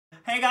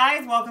Hey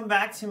guys, welcome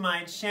back to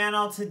my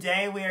channel.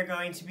 Today we are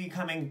going to be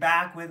coming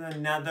back with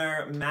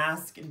another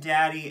Mask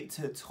Daddy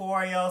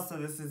tutorial. So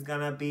this is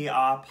gonna be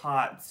our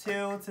part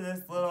 2 to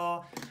this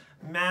little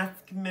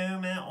mask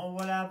movement or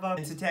whatever.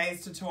 In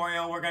today's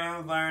tutorial, we're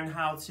gonna learn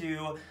how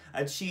to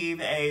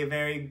achieve a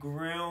very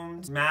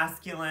groomed,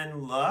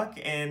 masculine look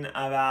in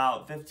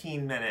about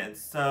 15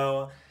 minutes.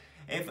 So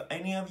if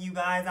any of you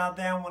guys out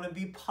there want to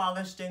be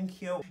polished and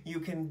cute, you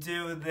can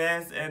do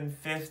this in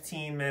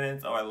 15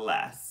 minutes or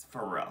less,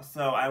 for real.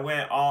 So I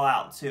went all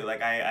out too.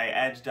 Like I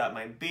edged up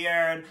my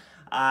beard,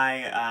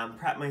 I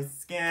prepped my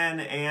skin,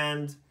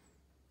 and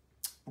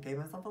gave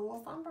myself a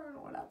little sunburn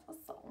or whatever.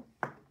 So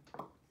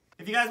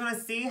if you guys want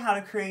to see how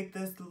to create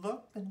this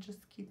look, then just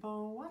keep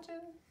on watching.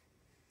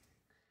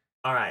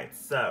 Alright,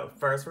 so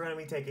first we're going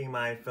to be taking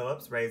my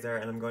Phillips razor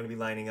and I'm going to be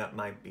lining up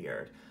my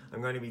beard. I'm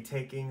going to be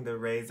taking the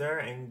razor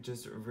and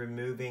just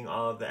removing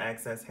all of the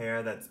excess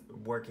hair that's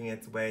working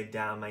its way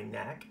down my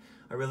neck.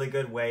 A really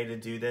good way to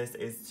do this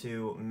is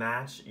to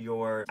match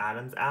your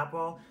Adam's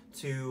apple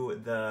to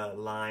the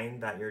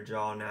line that your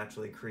jaw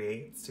naturally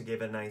creates to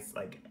give a nice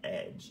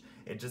edge.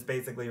 It just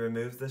basically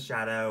removes the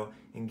shadow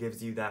and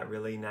gives you that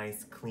really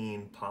nice,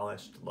 clean,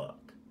 polished look.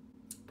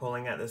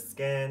 Pulling at the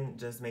skin,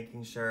 just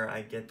making sure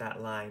I get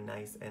that line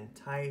nice and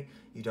tight.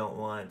 You don't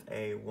want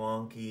a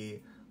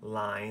wonky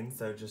line,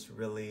 so just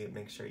really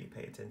make sure you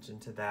pay attention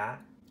to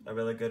that. A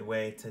really good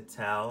way to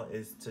tell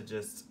is to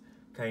just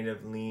kind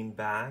of lean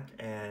back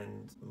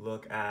and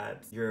look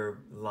at your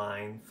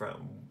line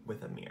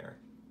with a mirror.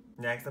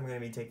 Next, I'm going to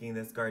be taking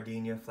this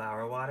Gardena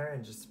Flower water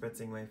and just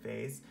spritzing my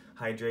face.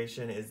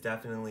 Hydration is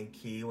definitely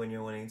key when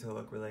you're wanting to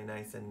look really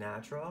nice and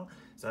natural.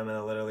 So I'm going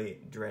to literally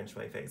drench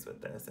my face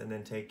with this. And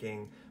then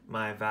taking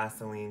my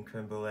Vaseline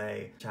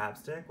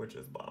Chapstick, which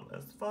is bomb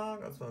as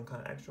fuck. I was feeling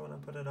kind of extra when I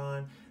put it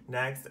on.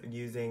 Next,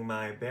 using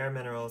my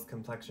BareMinerals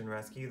Complexion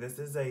Rescue. This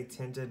is a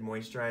tinted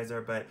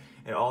moisturizer, but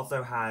it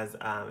also has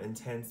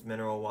intense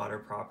mineral water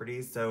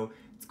properties. So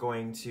it's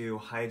going to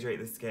hydrate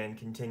the skin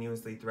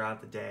continuously throughout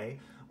the day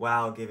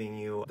while giving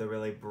you the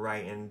really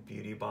bright and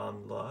beauty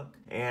bomb look.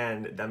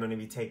 And I'm going to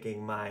be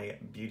taking my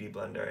beauty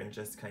blender and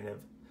just kind of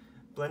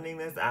blending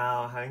this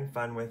out, having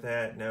fun with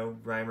it. No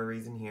rhyme or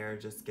reason here,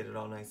 just get it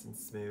all nice and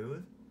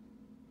smooth.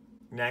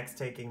 Next,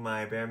 taking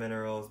my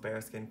BareMinerals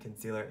BareSkin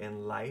Concealer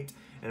in Light,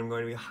 and I'm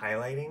going to be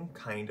highlighting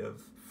kind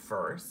of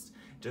first,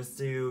 just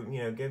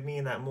to, give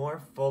me that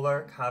more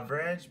fuller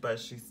coverage, but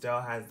she still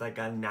has like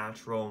a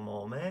natural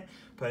moment.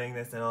 Putting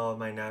this in all of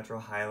my natural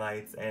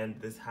highlights, and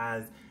this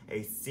has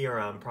a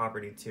serum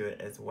property to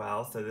it as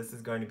well. So this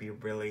is going to be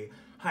really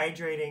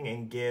hydrating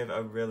and give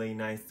a really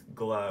nice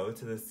glow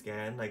to the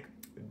skin. Like,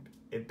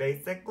 it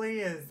basically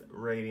is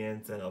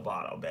radiance in a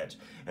bottle, bitch.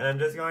 And I'm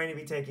just going to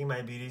be taking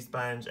my beauty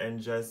sponge and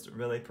just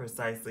really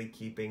precisely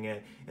keeping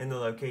it in the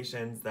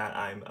locations that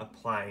I'm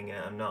applying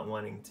it. I'm not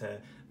wanting to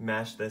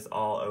mesh this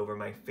all over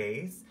my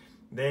face.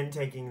 Then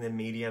taking the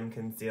medium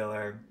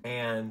concealer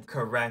and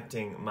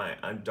correcting my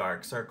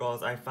dark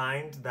circles. I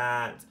find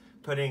that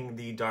putting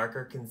the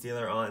darker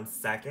concealer on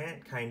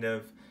second kind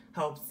of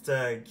helps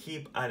to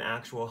keep an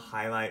actual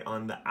highlight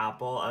on the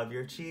apple of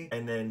your cheek,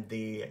 and then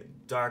the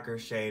darker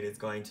shade is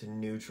going to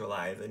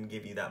neutralize and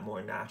give you that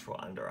more natural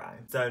under eye.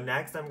 So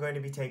next I'm going to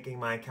be taking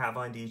my Kat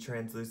Von D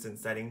translucent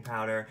setting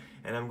powder,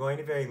 and I'm going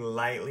to very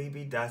lightly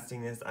be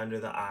dusting this under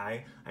the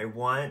eye. I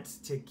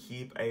want to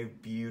keep a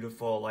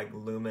beautiful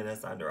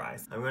luminous under eye.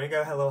 I'm going to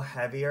go a little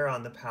heavier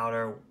on the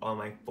powder on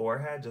my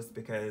forehead just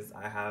because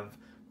I have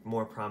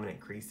more prominent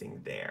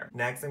creasing there.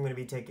 Next, I'm going to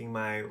be taking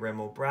my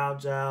Rimmel Brow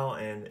Gel,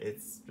 and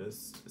it's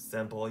just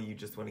simple. You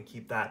just want to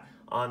keep that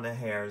on the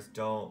hairs.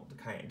 Don't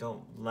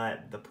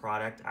let the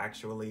product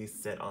actually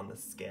sit on the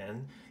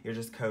skin. You're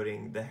just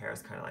coating the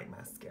hairs kind of like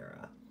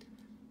mascara.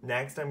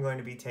 Next, I'm going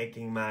to be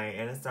taking my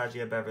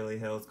Anastasia Beverly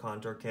Hills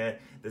Contour Kit.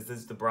 This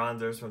is the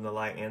bronzers from the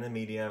light and the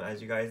medium,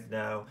 as you guys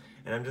know.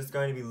 And I'm just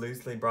going to be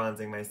loosely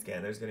bronzing my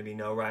skin. There's going to be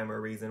no rhyme or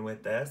reason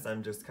with this.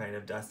 I'm just kind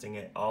of dusting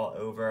it all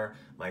over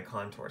my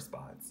contour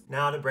spots.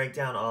 Now to break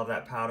down all of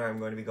that powder, I'm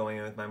going to be going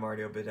in with my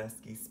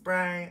Badescu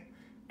spray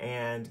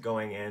and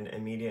going in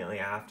immediately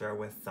after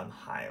with some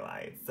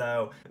highlights.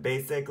 So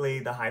basically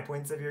the high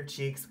points of your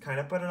cheeks, kind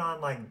of put it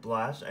on like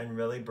blush and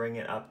really bring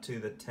it up to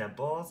the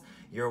temples.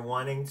 You're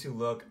wanting to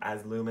look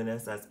as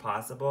luminous as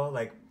possible,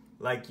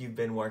 like you've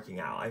been working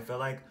out. I feel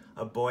like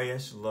a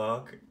boyish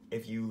look,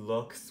 if you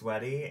look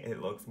sweaty,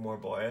 it looks more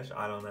boyish,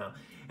 I don't know.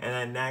 And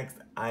then next,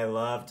 I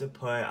love to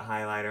put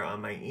highlighter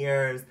on my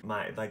ears,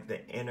 the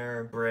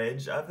inner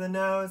bridge of the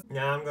nose.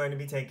 Now I'm going to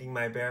be taking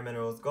my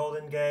BareMinerals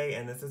Golden Gay,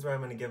 and this is where I'm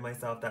going to give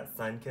myself that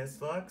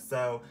sun-kissed look.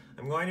 So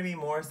I'm going to be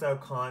more so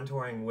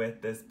contouring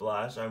with this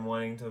blush. I'm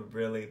wanting to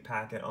really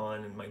pack it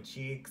on in my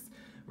cheeks,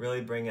 really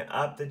bring it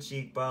up the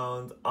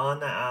cheekbones, on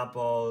the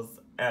apples,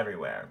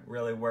 everywhere.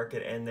 Really work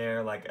it in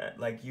there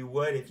like you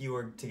would if you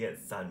were to get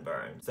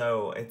sunburned.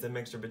 So it's a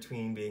mixture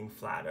between being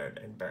flattered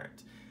and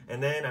burnt.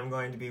 And then I'm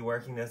going to be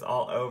working this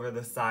all over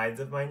the sides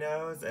of my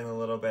nose and a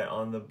little bit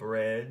on the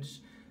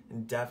bridge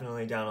and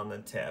definitely down on the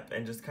tip,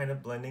 and just kind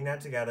of blending that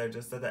together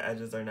just so the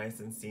edges are nice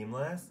and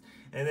seamless.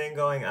 And then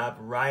going up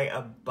right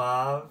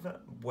above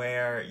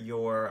where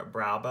your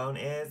brow bone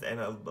is and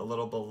a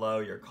little below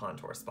your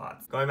contour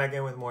spots. Going back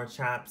in with more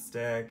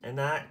chapstick, and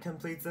that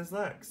completes this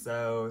look.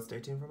 So stay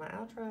tuned for my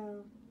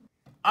outro.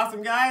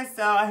 Awesome, guys.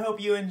 So I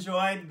hope you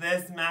enjoyed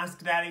this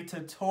MASC DADDY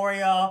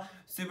tutorial.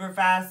 Super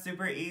fast,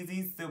 super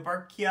easy,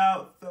 super cute,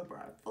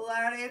 super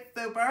flirty,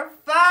 super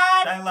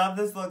fun. I love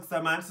this look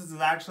so much. This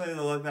is actually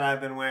the look that I've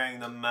been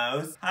wearing the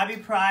most. Happy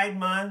Pride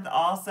Month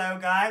also,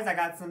 guys. I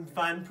got some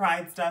fun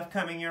Pride stuff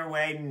coming your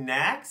way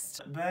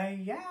next. But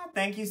yeah,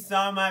 thank you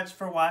so much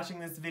for watching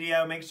this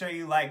video. Make sure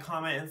you like,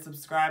 comment, and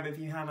subscribe if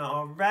you haven't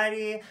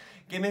already.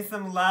 Give me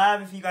some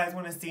love if you guys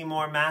want to see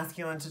more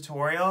masculine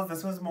tutorials.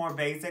 This was a more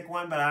basic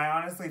one, but I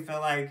honestly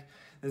feel like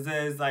this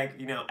is like,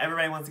 you know,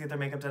 everybody wants to get their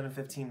makeup done in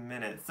 15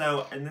 minutes.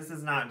 So, and this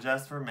is not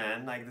just for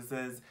men. Like, this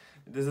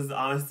is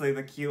honestly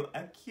a cute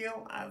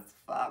as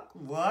fuck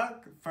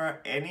look for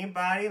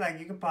anybody. Like,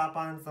 you could pop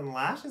on some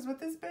lashes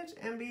with this bitch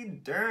and be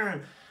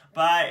done.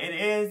 But it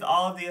is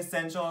all of the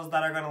essentials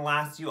that are going to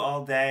last you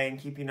all day and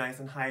keep you nice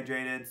and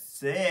hydrated.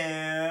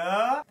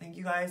 So, thank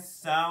you guys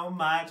so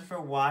much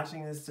for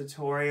watching this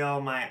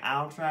tutorial. My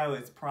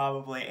outro is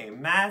probably a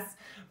mess,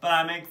 but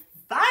I'm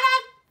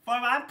excited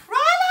for my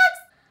products.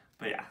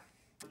 But yeah,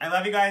 I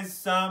love you guys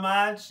so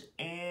much,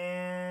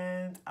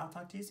 and I'll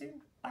talk to you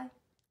soon. Bye.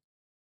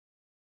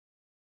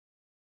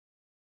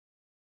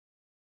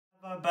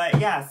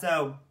 But yeah,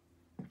 so...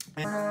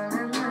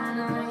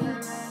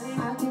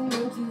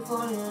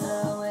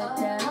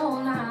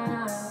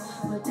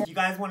 You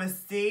guys want to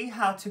see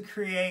how to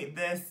create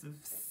this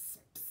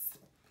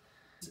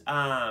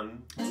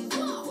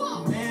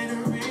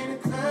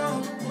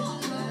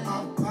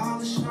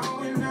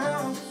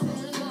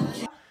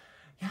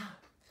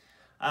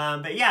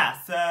but yeah,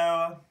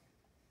 so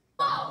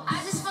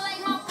I just feel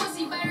like my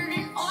pussy better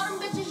than all them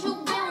bitches you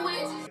been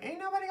with. Ain't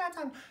nobody got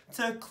time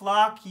to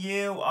clock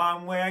you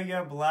on where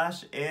your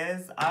blush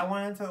is. I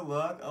wanted to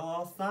look a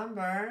little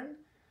sunburned,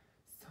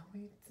 so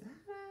we did it.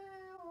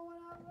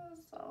 Whatever,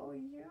 so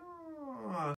yeah.